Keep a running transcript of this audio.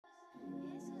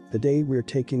Today we're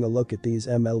taking a look at these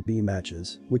MLB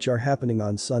matches, which are happening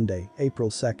on Sunday, April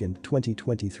 2nd,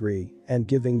 2023, and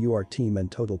giving you our team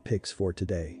and total picks for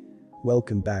today.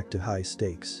 Welcome back to High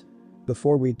Stakes.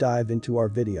 Before we dive into our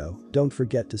video, don't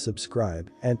forget to subscribe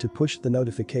and to push the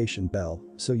notification bell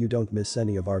so you don't miss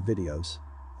any of our videos.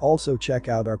 Also check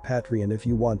out our Patreon if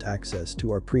you want access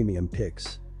to our premium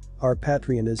picks. Our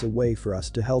Patreon is a way for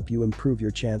us to help you improve your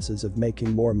chances of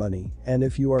making more money, and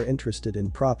if you are interested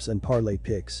in props and parlay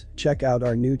picks, check out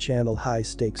our new channel High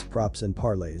Stakes Props and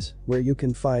Parlays, where you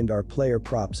can find our player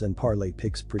props and parlay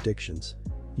picks predictions.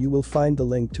 You will find the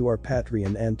link to our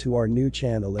Patreon and to our new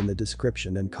channel in the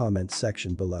description and comments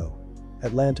section below.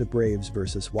 Atlanta Braves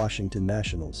vs Washington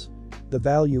Nationals. The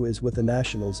value is with the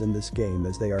Nationals in this game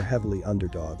as they are heavily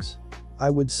underdogs. I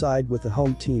would side with the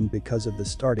home team because of the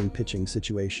starting pitching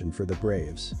situation for the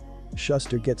Braves.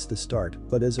 Schuster gets the start,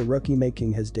 but as a rookie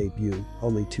making his debut,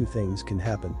 only two things can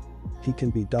happen. He can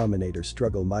be dominate or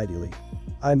struggle mightily.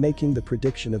 I'm making the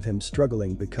prediction of him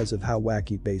struggling because of how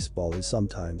wacky baseball is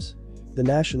sometimes. The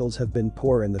Nationals have been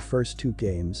poor in the first two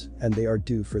games, and they are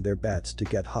due for their bats to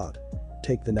get hot.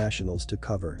 Take the Nationals to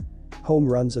cover. Home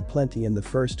runs aplenty in the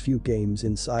first few games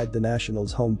inside the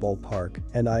Nationals' home ballpark,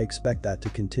 and I expect that to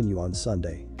continue on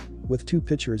Sunday. With two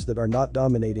pitchers that are not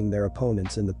dominating their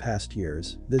opponents in the past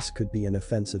years, this could be an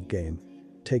offensive game.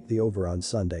 Take the over on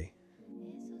Sunday.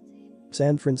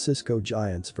 San Francisco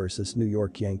Giants vs New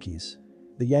York Yankees.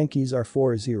 The Yankees are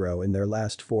 4-0 in their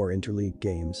last 4 interleague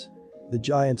games. The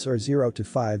Giants are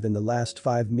 0-5 in the last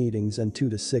 5 meetings and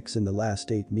 2-6 in the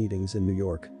last 8 meetings in New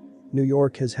York. New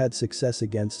York has had success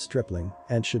against Stripling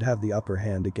and should have the upper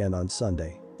hand again on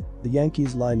Sunday. The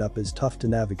Yankees lineup is tough to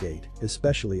navigate,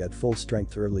 especially at full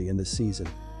strength early in the season.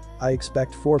 I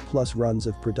expect 4+ runs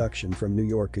of production from New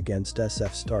York against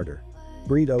SF starter.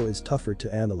 Brito is tougher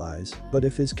to analyze, but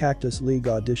if his Cactus League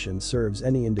audition serves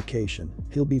any indication,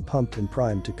 he'll be pumped and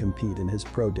primed to compete in his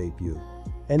pro debut.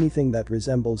 Anything that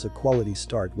resembles a quality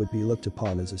start would be looked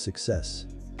upon as a success.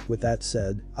 With that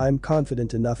said, I'm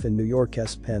confident enough in New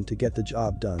York's pen to get the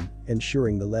job done,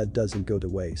 ensuring the lead doesn't go to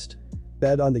waste.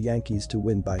 Bet on the Yankees to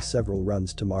win by several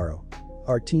runs tomorrow.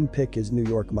 Our team pick is New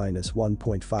York minus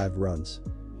 1.5 runs.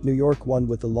 New York won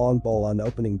with the long ball on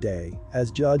opening day, as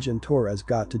Judge and Torres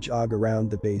got to jog around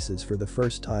the bases for the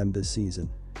first time this season.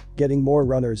 Getting more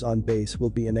runners on base will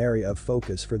be an area of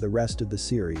focus for the rest of the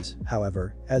series,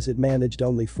 however, as it managed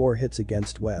only 4 hits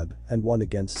against Webb and 1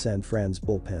 against San Fran's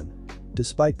bullpen.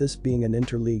 Despite this being an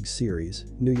interleague series,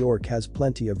 New York has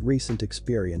plenty of recent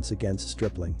experience against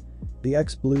Stripling. The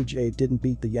ex-Blue Jay didn't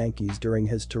beat the Yankees during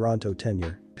his Toronto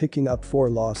tenure, picking up 4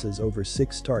 losses over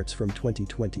 6 starts from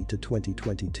 2020 to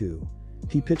 2022.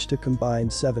 He pitched a combined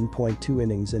 7.2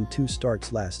 innings in 2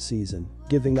 starts last season,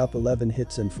 giving up 11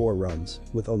 hits and 4 runs,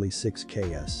 with only 6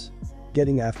 Ks.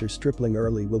 Getting after Stripling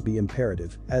early will be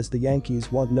imperative, as the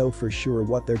Yankees won't know for sure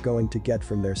what they're going to get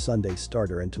from their Sunday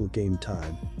starter until game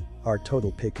time. Our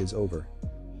total pick is over.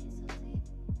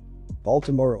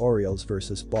 Baltimore Orioles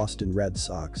vs Boston Red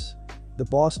Sox. The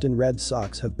Boston Red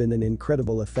Sox have been an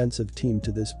incredible offensive team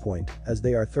to this point, as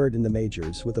they are 3rd in the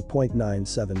majors with a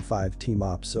 .975 team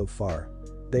ops so far.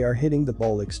 They are hitting the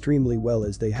ball extremely well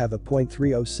as they have a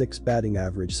 .306 batting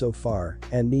average so far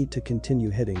and need to continue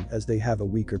hitting as they have a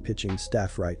weaker pitching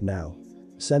staff right now.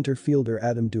 Center fielder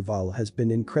Adam Duvall has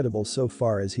been incredible so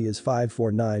far as he is 5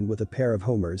 for 9 with a pair of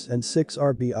homers and 6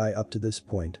 RBI up to this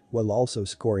point, while also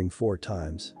scoring 4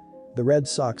 times. The Red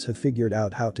Sox have figured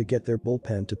out how to get their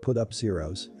bullpen to put up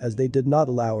zeros, as they did not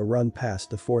allow a run past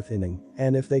the 4th inning,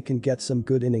 and if they can get some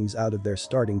good innings out of their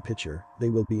starting pitcher, they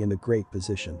will be in a great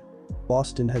position.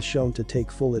 Boston has shown to take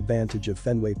full advantage of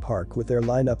Fenway Park with their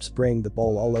lineup spraying the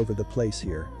ball all over the place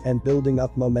here, and building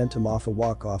up momentum off a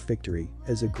walk-off victory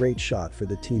is a great shot for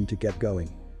the team to get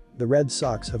going. The Red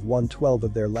Sox have won 12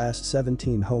 of their last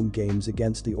 17 home games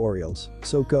against the Orioles,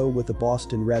 so go with the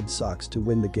Boston Red Sox to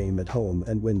win the game at home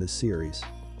and win the series.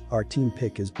 Our team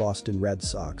pick is Boston Red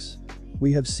Sox.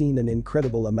 We have seen an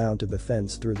incredible amount of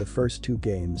offense through the first 2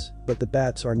 games, but the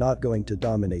bats are not going to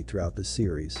dominate throughout the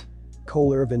series.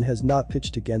 Cole Irvin has not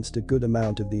pitched against a good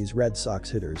amount of these Red Sox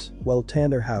hitters, while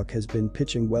Tanner Houck has been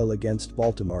pitching well against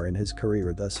Baltimore in his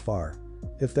career thus far.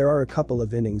 If there are a couple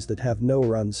of innings that have no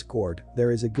runs scored, there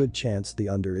is a good chance the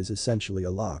under is essentially a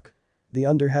lock. The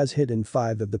under has hit in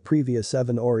 5 of the previous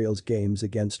 7 Orioles games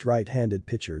against right-handed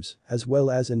pitchers, as well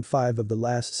as in 5 of the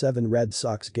last 7 Red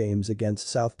Sox games against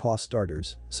southpaw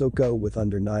starters, so go with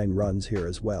under 9 runs here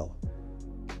as well.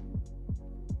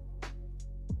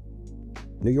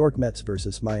 New York Mets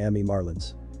vs Miami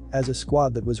Marlins. As a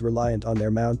squad that was reliant on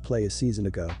their mound play a season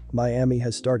ago, Miami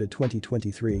has started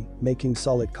 2023, making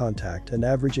solid contact and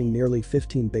averaging nearly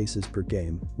 15 bases per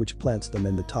game, which plants them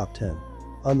in the top 10.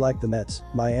 Unlike the Mets,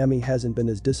 Miami hasn't been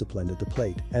as disciplined at the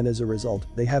plate, and as a result,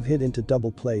 they have hit into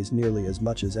double plays nearly as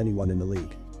much as anyone in the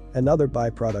league. Another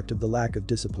byproduct of the lack of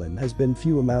discipline has been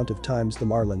few amount of times the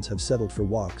Marlins have settled for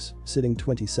walks, sitting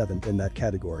 27th in that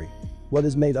category. What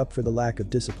has made up for the lack of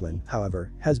discipline,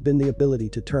 however, has been the ability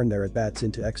to turn their at-bats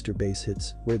into extra base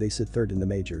hits, where they sit third in the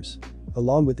majors.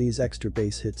 Along with these extra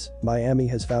base hits, Miami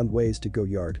has found ways to go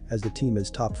yard, as the team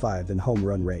is top 5 in home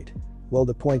run rate. While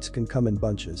the points can come in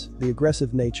bunches, the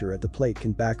aggressive nature at the plate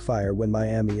can backfire when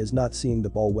Miami is not seeing the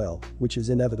ball well, which is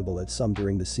inevitable at some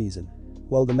during the season.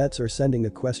 While the Mets are sending a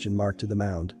question mark to the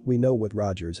mound, we know what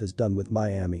Rogers has done with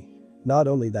Miami. Not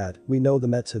only that, we know the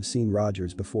Mets have seen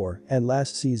Rogers before, and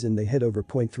last season they hit over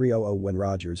 .300 when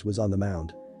Rogers was on the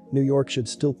mound. New York should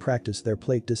still practice their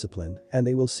plate discipline, and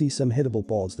they will see some hittable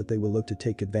balls that they will look to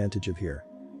take advantage of here.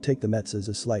 Take the Mets as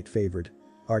a slight favorite.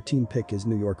 Our team pick is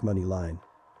New York money line.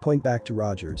 Point back to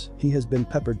Rogers, he has been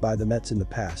peppered by the Mets in the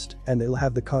past, and they'll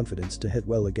have the confidence to hit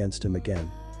well against him again.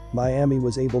 Miami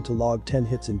was able to log 10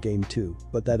 hits in Game 2,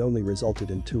 but that only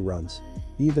resulted in 2 runs.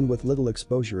 Even with little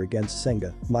exposure against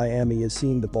Senga, Miami is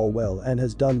seeing the ball well and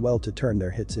has done well to turn their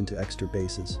hits into extra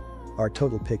bases. Our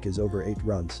total pick is over 8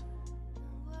 runs.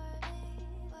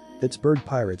 Pittsburgh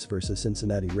Pirates vs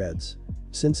Cincinnati Reds.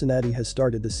 Cincinnati has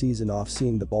started the season off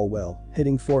seeing the ball well,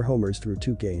 hitting 4 homers through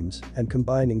 2 games and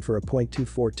combining for a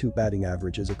 .242 batting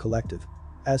average as a collective.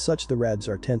 As such, the Reds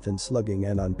are 10th in slugging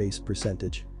and on-base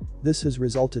percentage. This has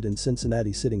resulted in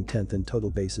Cincinnati sitting 10th in total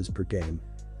bases per game.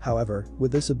 However,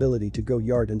 with this ability to go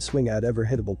yard and swing at every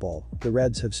hittable ball, the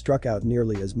Reds have struck out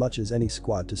nearly as much as any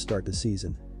squad to start the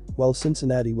season. While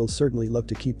Cincinnati will certainly look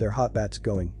to keep their hot bats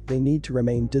going, they need to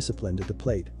remain disciplined at the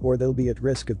plate, or they'll be at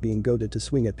risk of being goaded to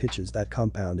swing at pitches that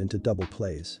compound into double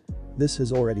plays. This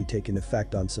has already taken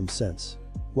effect on some sense.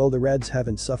 While the Reds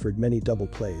haven't suffered many double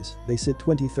plays, they sit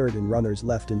 23rd in runners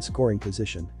left in scoring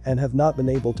position and have not been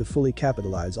able to fully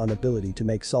capitalize on ability to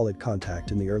make solid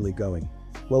contact in the early going.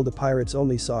 While the Pirates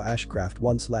only saw Ashcraft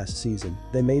once last season,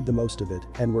 they made the most of it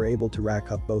and were able to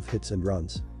rack up both hits and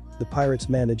runs. The Pirates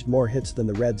managed more hits than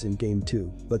the Reds in Game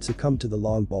 2, but succumbed to the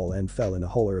long ball and fell in a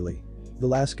hole early.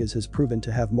 Velasquez has proven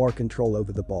to have more control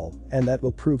over the ball, and that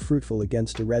will prove fruitful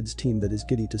against a Reds team that is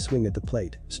giddy to swing at the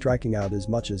plate, striking out as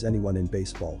much as anyone in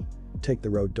baseball. Take the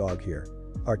road dog here.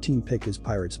 Our team pick is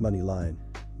Pirates money line.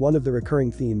 One of the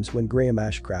recurring themes when Graham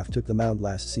Ashcraft took the mound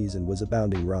last season was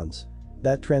abounding runs.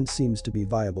 That trend seems to be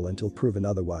viable until proven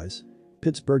otherwise.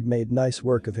 Pittsburgh made nice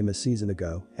work of him a season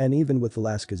ago, and even with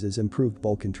Velasquez's improved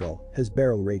ball control, his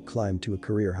barrel rate climbed to a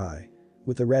career high.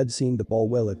 With the Reds seeing the ball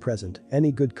well at present,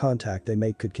 any good contact they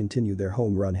make could continue their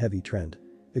home run heavy trend.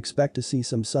 Expect to see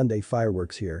some Sunday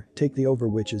fireworks here, take the over,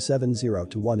 which is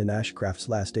 7-1 in Ashcraft's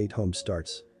last 8 home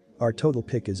starts. Our total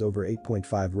pick is over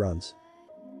 8.5 runs.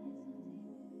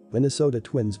 Minnesota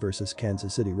Twins vs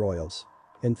Kansas City Royals.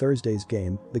 In Thursday's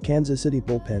game, the Kansas City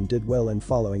bullpen did well in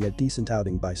following a decent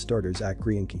outing by starter Zach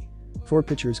Greinke. 4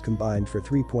 pitchers combined for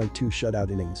 3.2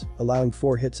 shutout innings, allowing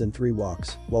 4 hits and 3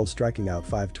 walks, while striking out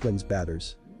 5 Twins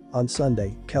batters. On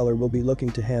Sunday, Keller will be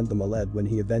looking to hand them a lead when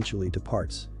he eventually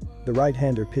departs. The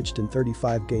right-hander pitched in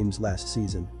 35 games last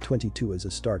season, 22 as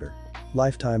a starter.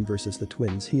 Lifetime versus the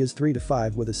Twins, he is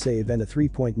 3-5 with a save and a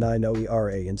 3.90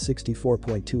 ERA in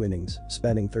 64.2 innings,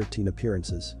 spanning 13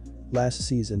 appearances. Last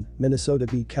season, Minnesota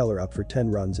beat Keller up for 10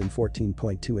 runs in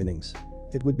 14.2 innings.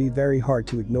 It would be very hard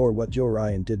to ignore what Joe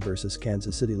Ryan did versus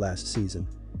Kansas City last season.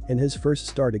 In his first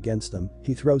start against them,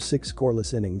 he threw 6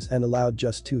 scoreless innings and allowed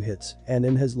just 2 hits, and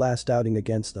in his last outing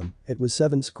against them, it was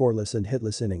 7 scoreless and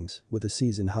hitless innings, with a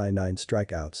season-high 9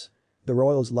 strikeouts. The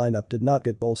Royals lineup did not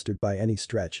get bolstered by any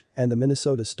stretch, and the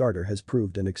Minnesota starter has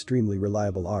proved an extremely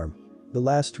reliable arm. The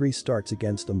last 3 starts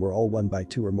against them were all won by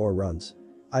 2 or more runs.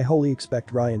 I wholly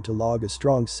expect Ryan to log a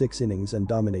strong 6 innings and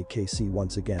dominate KC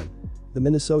once again. The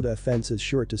Minnesota offense is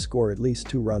sure to score at least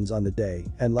 2 runs on the day,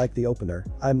 and like the opener,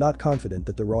 I'm not confident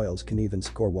that the Royals can even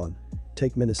score 1.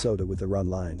 Take Minnesota with the run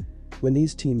line. When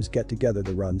these teams get together,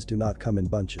 the runs do not come in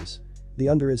bunches. The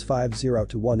under is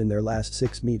 5-1 in their last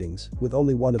 6 meetings, with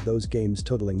only one of those games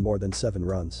totaling more than 7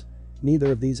 runs.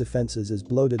 Neither of these offenses is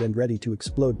bloated and ready to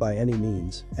explode by any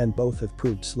means, and both have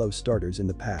proved slow starters in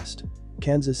the past.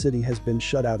 Kansas City has been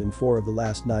shut out in 4 of the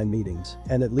last 9 meetings,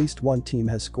 and at least one team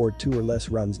has scored 2 or less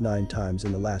runs 9 times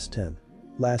in the last 10.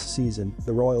 Last season,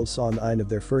 the Royals saw 9 of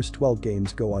their first 12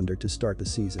 games go under to start the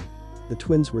season. The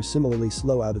Twins were similarly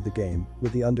slow out of the game,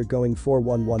 with the under going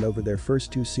 4-1-1 over their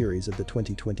first 2 series of the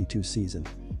 2022 season.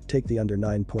 Take the under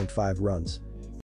 9.5 runs.